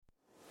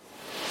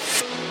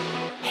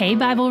Hey,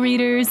 Bible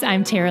readers,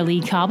 I'm Tara Lee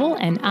Cobble,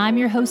 and I'm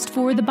your host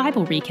for the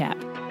Bible Recap.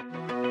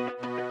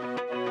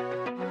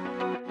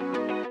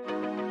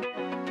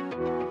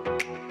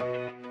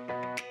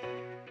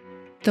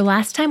 The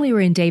last time we were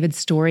in David's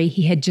story,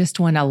 he had just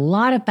won a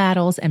lot of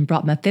battles and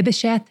brought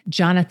Mephibosheth,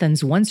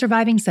 Jonathan's one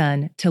surviving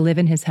son, to live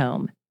in his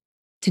home.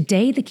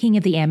 Today, the king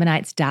of the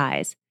Ammonites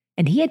dies,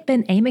 and he had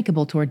been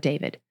amicable toward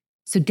David,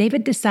 so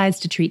David decides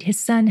to treat his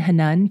son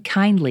Hanun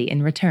kindly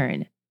in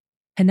return.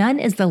 Hanun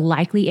is the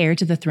likely heir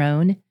to the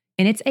throne,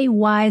 and it's a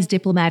wise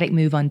diplomatic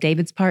move on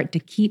David's part to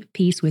keep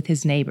peace with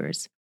his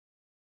neighbors.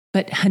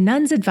 But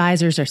Hanun's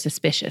advisors are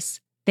suspicious.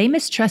 They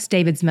mistrust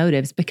David's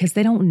motives because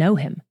they don't know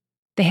him.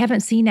 They haven't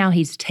seen how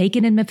he's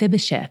taken in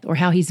Mephibosheth, or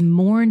how he's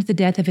mourned the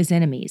death of his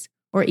enemies,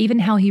 or even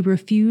how he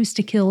refused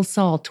to kill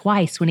Saul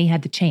twice when he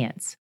had the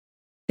chance.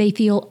 They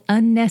feel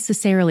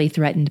unnecessarily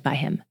threatened by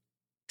him.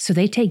 So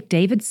they take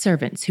David's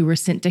servants who were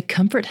sent to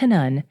comfort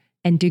Hanun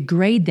and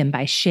degrade them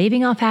by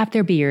shaving off half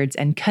their beards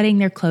and cutting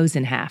their clothes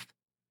in half.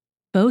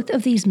 Both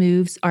of these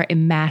moves are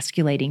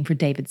emasculating for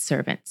David's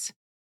servants.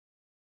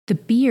 The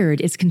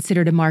beard is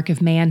considered a mark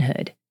of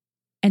manhood,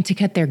 and to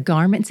cut their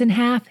garments in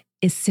half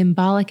is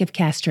symbolic of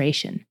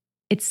castration.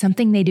 It's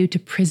something they do to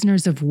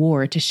prisoners of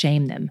war to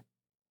shame them.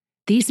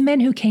 These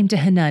men who came to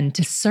Hanun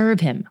to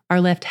serve him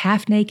are left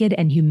half naked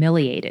and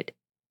humiliated.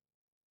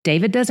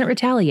 David doesn't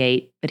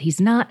retaliate, but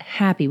he's not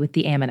happy with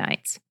the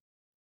Ammonites.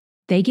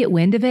 They get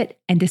wind of it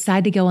and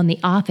decide to go on the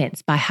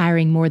offense by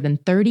hiring more than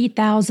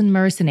 30,000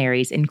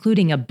 mercenaries,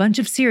 including a bunch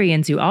of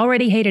Syrians who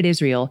already hated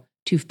Israel,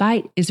 to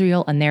fight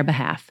Israel on their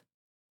behalf.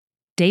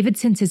 David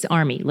sends his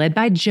army, led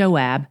by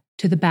Joab,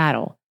 to the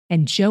battle,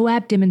 and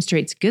Joab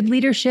demonstrates good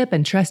leadership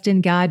and trust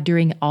in God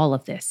during all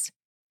of this.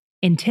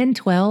 In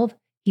 10:12,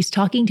 he's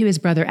talking to his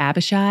brother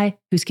Abishai,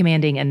 who's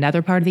commanding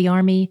another part of the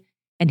army,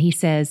 and he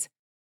says,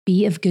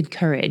 "Be of good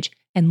courage,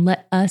 and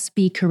let us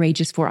be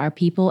courageous for our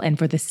people and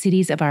for the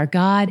cities of our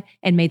God,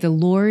 and may the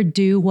Lord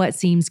do what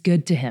seems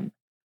good to him."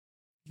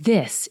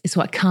 This is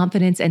what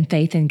confidence and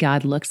faith in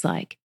God looks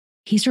like.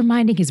 He's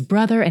reminding his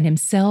brother and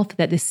himself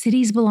that the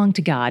cities belong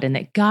to God, and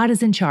that God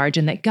is in charge,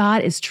 and that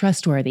God is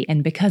trustworthy,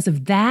 and because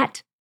of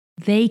that,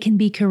 they can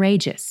be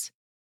courageous.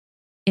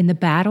 In the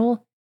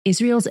battle,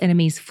 Israel's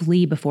enemies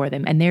flee before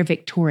them, and they're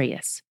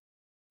victorious.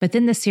 But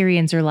then the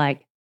Syrians are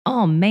like,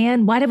 "Oh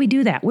man, why did we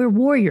do that? We're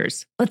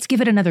warriors. Let's give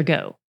it another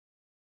go."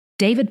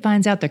 David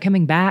finds out they're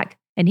coming back,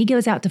 and he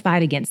goes out to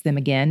fight against them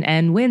again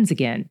and wins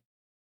again.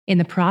 In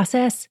the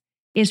process,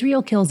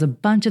 Israel kills a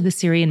bunch of the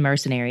Syrian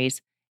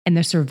mercenaries, and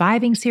the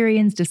surviving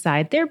Syrians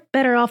decide they're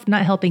better off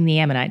not helping the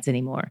Ammonites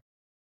anymore.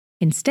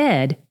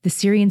 Instead, the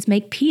Syrians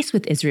make peace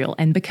with Israel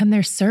and become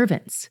their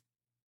servants.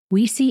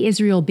 We see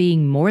Israel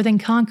being more than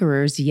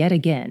conquerors yet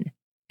again.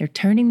 They're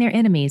turning their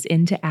enemies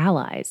into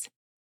allies.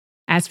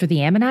 As for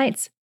the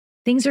Ammonites,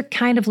 things are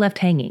kind of left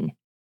hanging.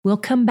 We'll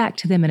come back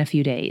to them in a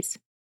few days.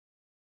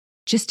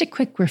 Just a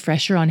quick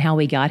refresher on how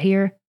we got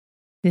here.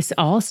 This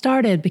all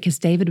started because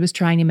David was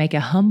trying to make a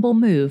humble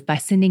move by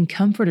sending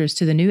comforters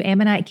to the new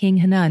Ammonite king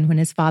Hanun when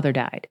his father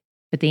died,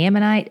 but the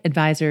Ammonite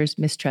advisors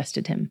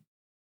mistrusted him.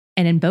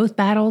 And in both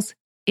battles,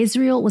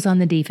 Israel was on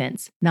the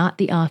defense, not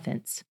the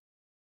offense.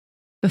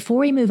 Before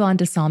we move on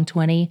to Psalm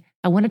 20,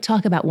 I want to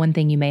talk about one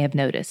thing you may have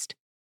noticed.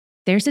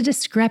 There's a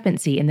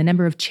discrepancy in the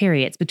number of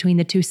chariots between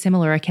the two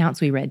similar accounts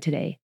we read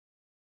today.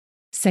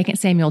 2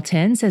 Samuel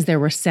 10 says there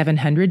were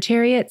 700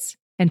 chariots,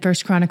 and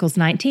 1 Chronicles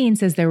 19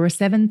 says there were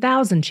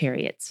 7,000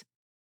 chariots.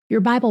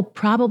 Your Bible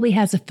probably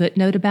has a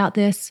footnote about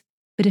this,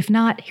 but if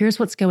not, here's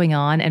what's going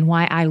on and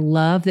why I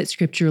love that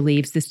Scripture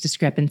leaves this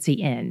discrepancy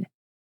in.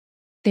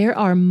 There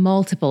are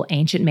multiple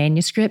ancient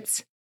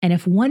manuscripts, and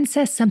if one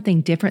says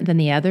something different than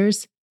the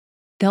others,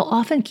 they'll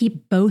often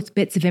keep both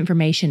bits of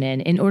information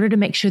in order to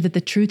make sure that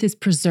the truth is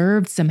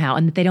preserved somehow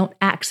and that they don't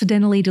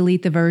accidentally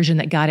delete the version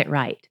that got it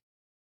right.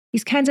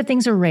 These kinds of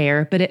things are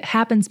rare, but it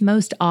happens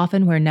most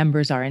often where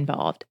numbers are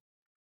involved.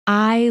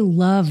 I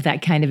love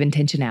that kind of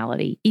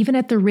intentionality, even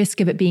at the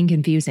risk of it being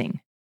confusing.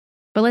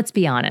 But let's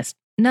be honest,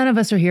 none of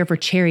us are here for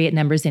chariot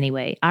numbers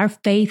anyway. Our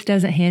faith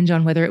doesn't hinge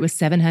on whether it was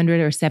 700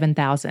 or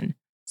 7,000.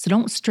 So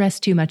don't stress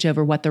too much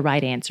over what the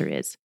right answer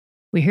is.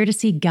 We're here to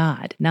see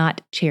God,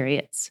 not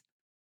chariots.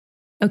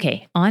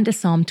 Okay, on to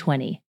Psalm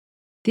 20.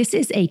 This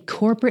is a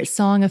corporate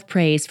song of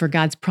praise for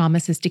God's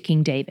promises to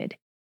King David.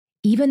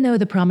 Even though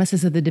the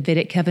promises of the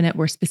Davidic covenant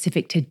were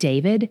specific to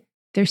David,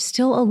 there's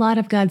still a lot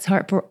of God's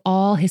heart for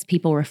all his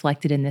people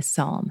reflected in this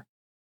psalm.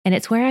 And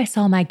it's where I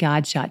saw my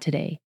God shot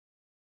today.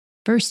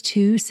 Verse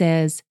 2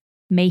 says,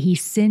 "May he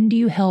send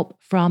you help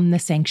from the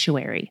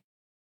sanctuary."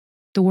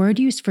 The word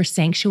used for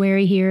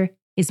sanctuary here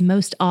is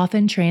most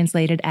often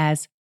translated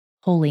as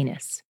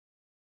holiness.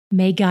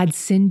 May God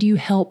send you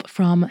help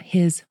from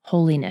his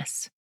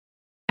holiness.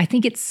 I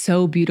think it's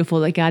so beautiful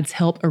that God's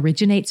help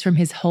originates from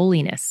his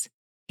holiness.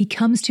 He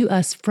comes to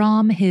us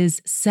from his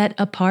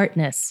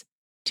set-apartness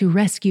to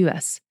rescue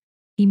us.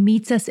 He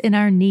meets us in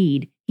our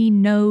need. He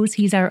knows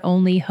he's our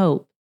only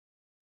hope.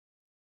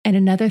 And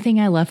another thing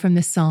I love from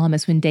this psalm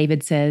is when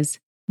David says,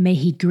 "May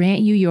he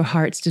grant you your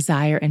heart's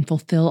desire and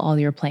fulfill all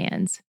your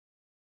plans."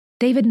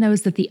 David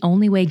knows that the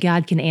only way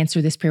God can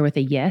answer this prayer with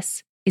a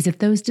yes is if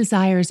those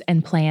desires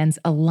and plans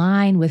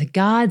align with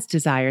God's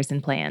desires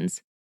and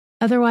plans.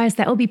 Otherwise,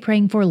 that will be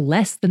praying for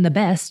less than the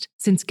best,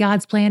 since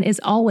God's plan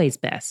is always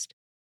best.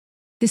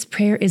 This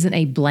prayer isn't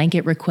a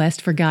blanket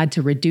request for God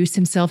to reduce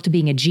himself to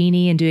being a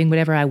genie and doing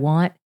whatever I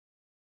want.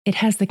 It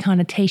has the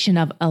connotation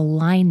of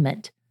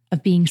alignment,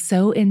 of being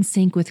so in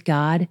sync with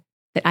God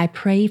that I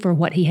pray for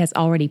what he has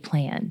already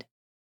planned.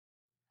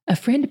 A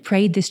friend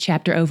prayed this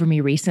chapter over me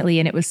recently,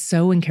 and it was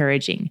so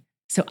encouraging.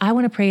 So I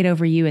want to pray it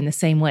over you in the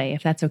same way,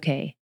 if that's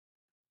okay.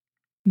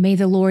 May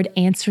the Lord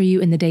answer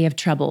you in the day of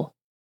trouble.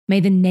 May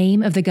the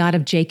name of the God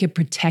of Jacob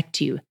protect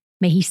you.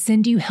 May he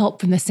send you help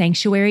from the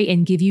sanctuary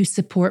and give you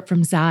support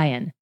from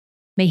Zion.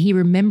 May he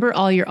remember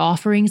all your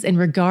offerings and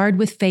regard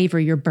with favor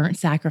your burnt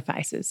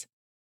sacrifices.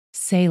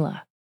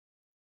 Selah.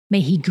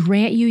 May he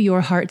grant you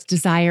your heart's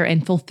desire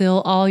and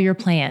fulfill all your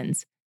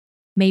plans.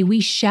 May we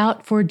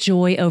shout for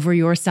joy over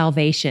your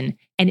salvation,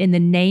 and in the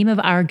name of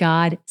our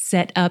God,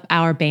 set up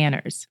our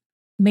banners.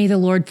 May the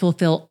Lord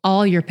fulfill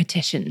all your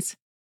petitions.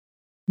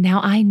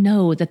 Now I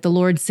know that the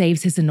Lord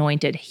saves his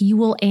anointed. He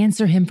will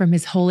answer him from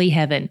his holy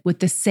heaven with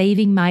the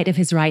saving might of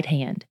his right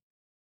hand.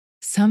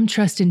 Some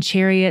trust in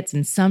chariots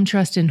and some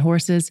trust in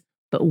horses,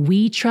 but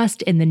we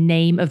trust in the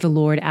name of the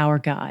Lord our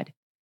God.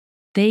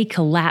 They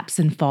collapse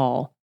and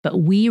fall, but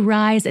we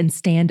rise and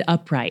stand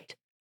upright.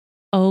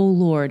 O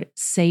Lord,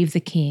 save the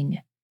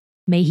King.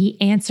 May he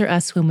answer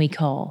us when we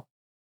call.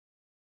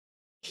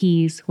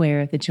 He's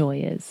where the joy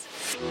is.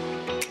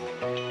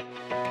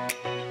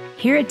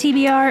 Here at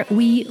TBR,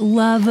 we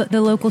love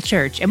the local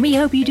church, and we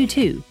hope you do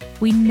too.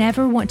 We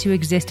never want to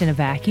exist in a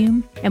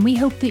vacuum, and we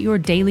hope that your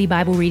daily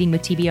Bible reading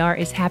with TBR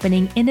is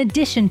happening in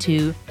addition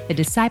to the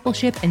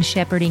discipleship and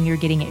shepherding you're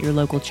getting at your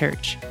local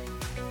church.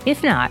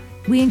 If not,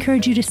 we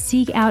encourage you to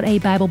seek out a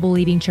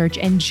Bible-believing church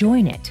and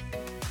join it.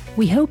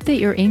 We hope that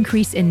your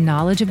increase in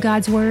knowledge of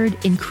God's Word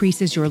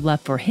increases your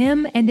love for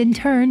Him and, in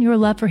turn, your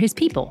love for His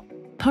people.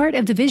 Part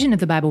of the vision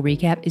of the Bible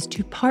Recap is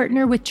to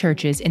partner with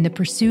churches in the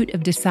pursuit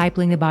of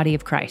discipling the body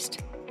of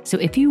Christ. So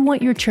if you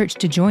want your church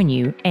to join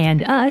you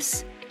and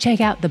us,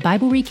 check out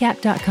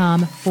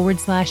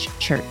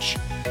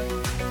thebiblerecap.com/church.